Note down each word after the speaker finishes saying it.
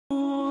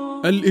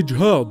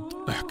الإجهاض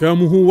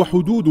أحكامه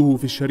وحدوده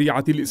في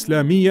الشريعة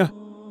الإسلامية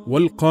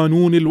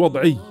والقانون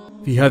الوضعي.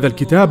 في هذا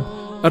الكتاب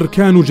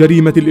أركان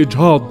جريمة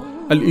الإجهاض،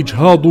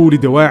 الإجهاض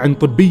لدواع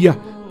طبية،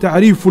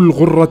 تعريف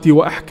الغرة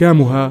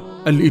وأحكامها،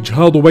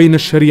 الإجهاض بين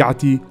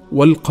الشريعة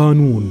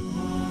والقانون.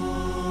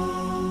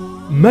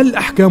 ما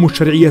الأحكام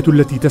الشرعية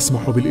التي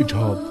تسمح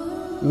بالإجهاض؟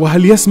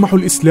 وهل يسمح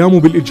الإسلام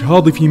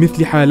بالإجهاض في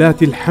مثل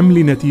حالات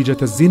الحمل نتيجة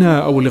الزنا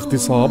أو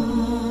الاغتصاب؟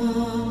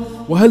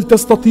 وهل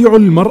تستطيع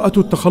المرأة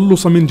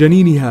التخلص من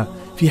جنينها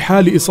في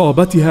حال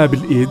إصابتها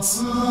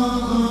بالإيدز؟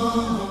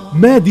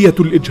 ما دية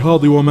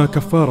الإجهاض وما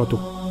كفارته؟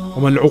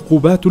 وما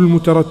العقوبات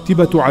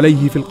المترتبة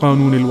عليه في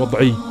القانون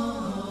الوضعي؟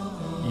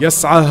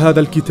 يسعى هذا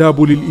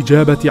الكتاب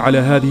للإجابة على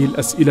هذه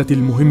الأسئلة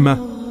المهمة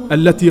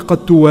التي قد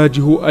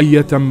تواجه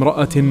أية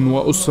امرأة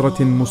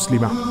وأسرة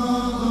مسلمة.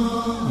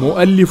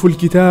 مؤلف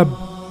الكتاب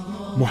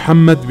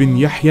محمد بن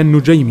يحيى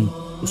النجيمي،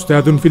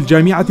 أستاذ في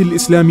الجامعة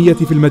الإسلامية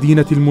في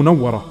المدينة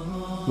المنورة،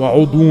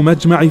 وعضو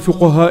مجمع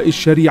فقهاء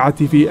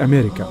الشريعة في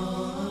أمريكا.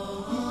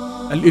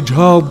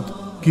 الإجهاض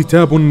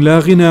كتاب لا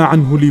غنى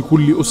عنه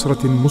لكل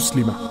أسرة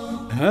مسلمة.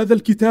 هذا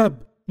الكتاب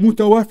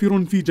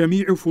متوافر في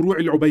جميع فروع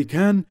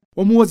العبيكان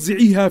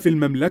وموزعيها في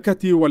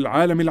المملكة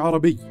والعالم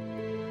العربي.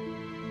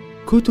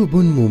 كتب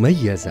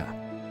مميزة: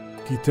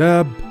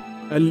 كتاب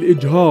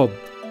الإجهاض،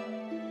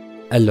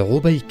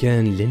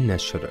 العبيكان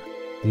للنشر،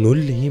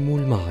 نلهم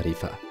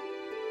المعرفة.